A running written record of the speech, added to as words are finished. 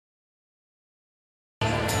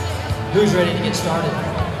Who's ready to get started?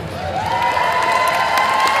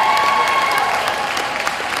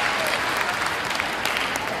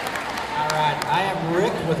 All right, I am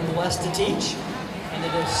Rick with Blessed to Teach, and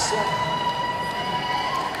it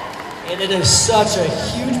is such a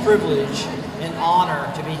huge privilege and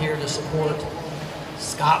honor to be here to support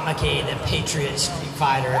Scott McKay, the Patriot Street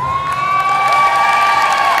Fighter. And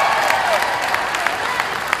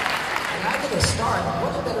I'm going to start.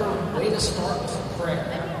 What's a better way to start with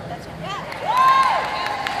prayer?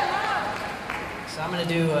 So I'm going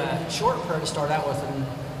to do a short prayer to start out with, and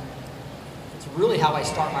it's really how I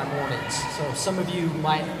start my mornings. So some of you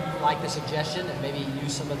might like the suggestion and maybe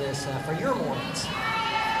use some of this for your mornings.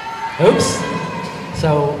 Oops.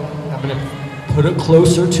 So I'm going to put it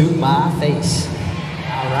closer to my face.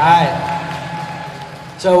 All right.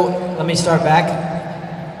 So let me start back.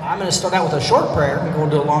 I'm going to start out with a short prayer and go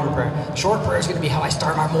into a longer prayer. The short prayer is going to be how I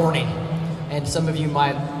start my morning. And some of you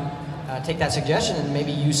might take that suggestion and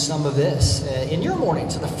maybe use some of this in your morning.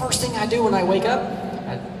 So the first thing I do when I wake up,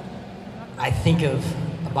 I think of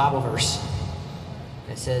a Bible verse.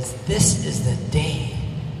 It says, "This is the day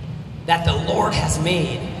that the Lord has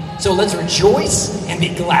made. So let's rejoice and be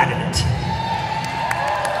glad in it."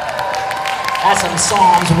 That's in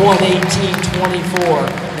Psalms 118:24.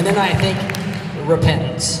 And then I think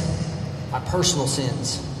repentance, my personal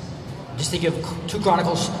sins. Just think of 2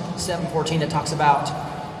 Chronicles 7:14 that talks about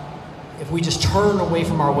if we just turn away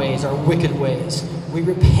from our ways, our wicked ways, we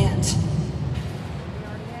repent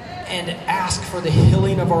and ask for the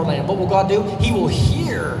healing of our land. What will God do? He will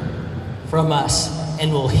hear from us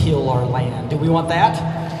and will heal our land. Do we want that?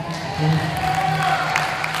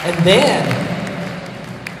 And then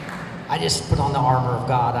I just put on the armor of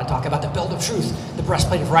God. I talk about the belt of truth, the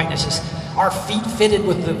breastplate of righteousness, our feet fitted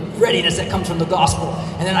with the readiness that comes from the gospel.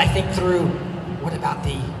 And then I think through, what about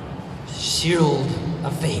the shield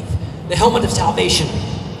of faith, the helmet of salvation,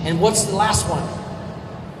 and what's the last one?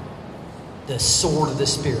 The sword of the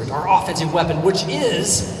Spirit, our offensive weapon, which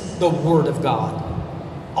is the Word of God,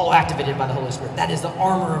 all activated by the Holy Spirit. That is the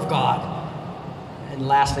armor of God. And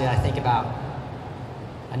lastly, I think about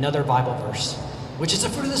another Bible verse, which is the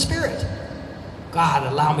fruit of the Spirit. God,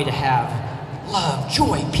 allow me to have love,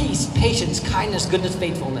 joy, peace, patience, kindness, goodness,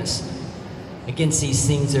 faithfulness. Against these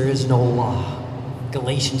things there is no law.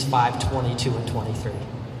 Galatians 5:22 and 23.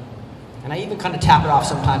 And I even kind of tap it off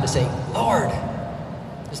sometimes to say, Lord,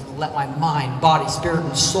 just let my mind, body, spirit,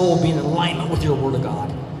 and soul be in alignment with your Word of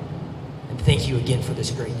God. And thank you again for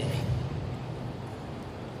this great day.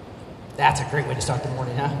 That's a great way to start the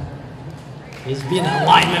morning, huh? Is be in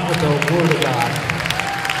alignment with the Word of God.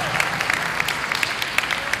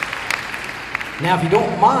 Now, if you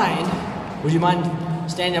don't mind, would you mind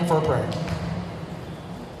standing up for a prayer?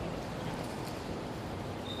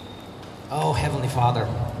 Oh, Heavenly Father,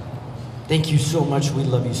 thank you so much. We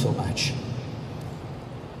love you so much.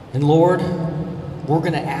 And Lord, we're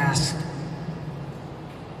going to ask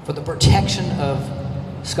for the protection of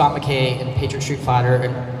Scott McKay and Patriot Street Fighter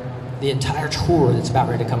and the entire tour that's about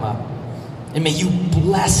ready to come up. And may you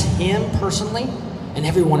bless him personally and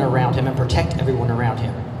everyone around him and protect everyone around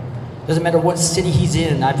him. Doesn't matter what city he's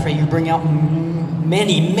in, I pray you bring out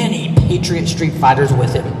many, many Patriot Street Fighters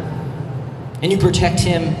with him. And you protect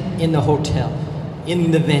him in the hotel,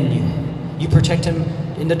 in the venue. You protect him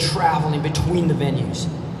in the traveling between the venues.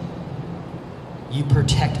 You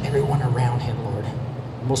protect everyone around him, Lord.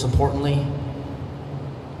 And most importantly,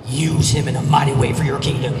 use him in a mighty way for your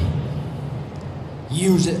kingdom.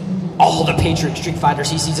 Use it. All the Patriot Street Fighters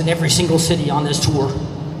he sees in every single city on this tour.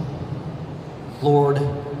 Lord,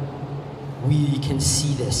 we can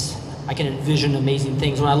see this. I can envision amazing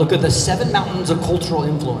things. When I look at the 7 mountains of cultural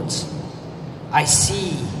influence, I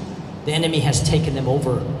see the enemy has taken them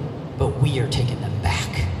over, but we are taking them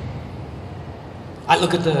back. I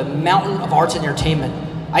look at the mountain of arts and entertainment.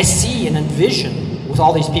 I see and envision, with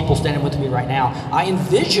all these people standing with me right now, I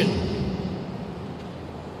envision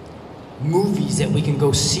movies that we can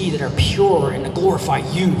go see that are pure and that glorify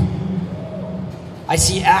you. I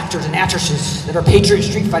see actors and actresses that are Patriot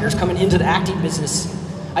Street Fighters coming into the acting business.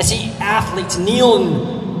 I see athletes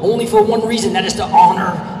kneeling only for one reason, that is to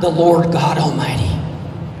honor the Lord God Almighty.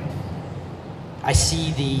 I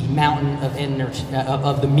see the mountain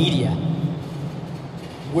of the media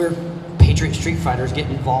where Patriot Street Fighters get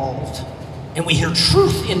involved. And we hear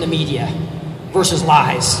truth in the media versus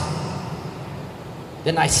lies.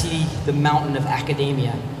 Then I see the mountain of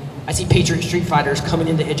academia. I see Patriot Street Fighters coming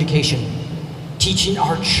into education, teaching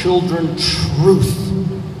our children truth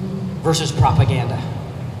versus propaganda.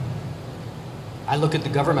 I look at the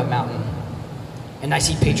government mountain, and I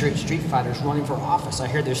see Patriot Street Fighters running for office. I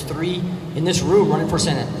hear there's 3 in this room running for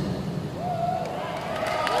Senate.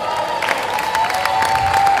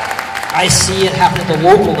 I see it happen at the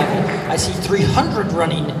local level. I see 300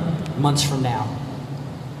 running months from now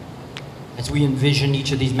as we envision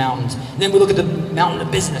each of these mountains. And then we look at the mountain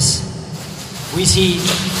of business. We see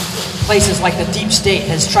places like the deep state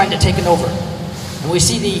has tried to take it over. And we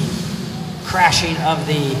see the crashing of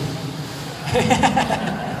the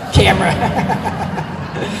camera.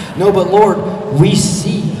 No, but Lord, we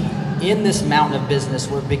see in this mountain of business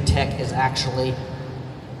where big tech is actually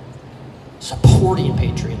supporting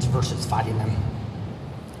patriots versus fighting them.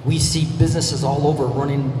 We see businesses all over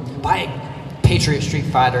running by Patriot Street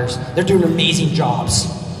Fighters. They're doing amazing jobs.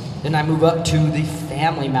 Then I move up to the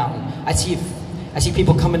family mountain. I see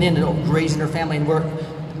people coming in and raising their family, and we're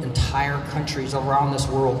entire countries around this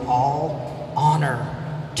world all honor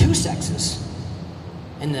two sexes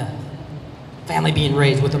and the family being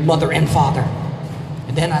raised with a mother and father.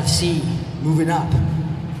 And then I see moving up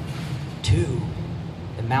to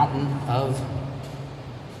the mountain of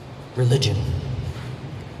religion.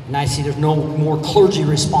 And I see there's no more clergy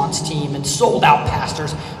response team and sold out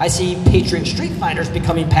pastors. I see Patriot Street Fighters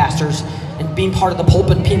becoming pastors and being part of the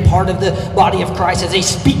pulpit and being part of the body of Christ as they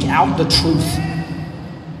speak out the truth.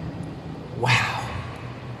 Wow.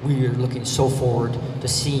 We are looking so forward to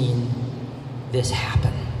seeing this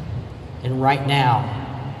happen. And right now,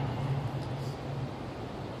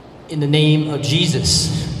 in the name of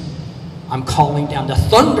Jesus, I'm calling down the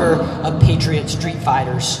thunder of Patriot Street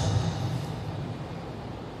Fighters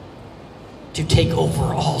to take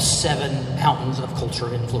over all 7 mountains of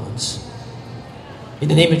culture influence. In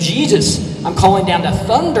the name of Jesus, I'm calling down the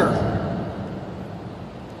thunder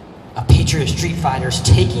of Patriot Street Fighters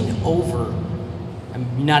taking over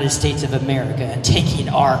the United States of America and taking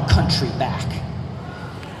our country back.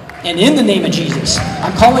 And in the name of Jesus,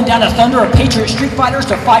 I'm calling down the thunder of Patriot Street Fighters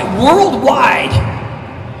to fight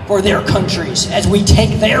worldwide for their countries as we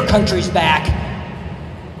take their countries back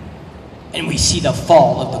and we see the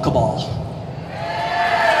fall of the cabal.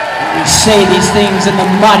 We say these things in the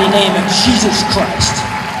mighty name of Jesus Christ.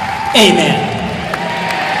 Amen.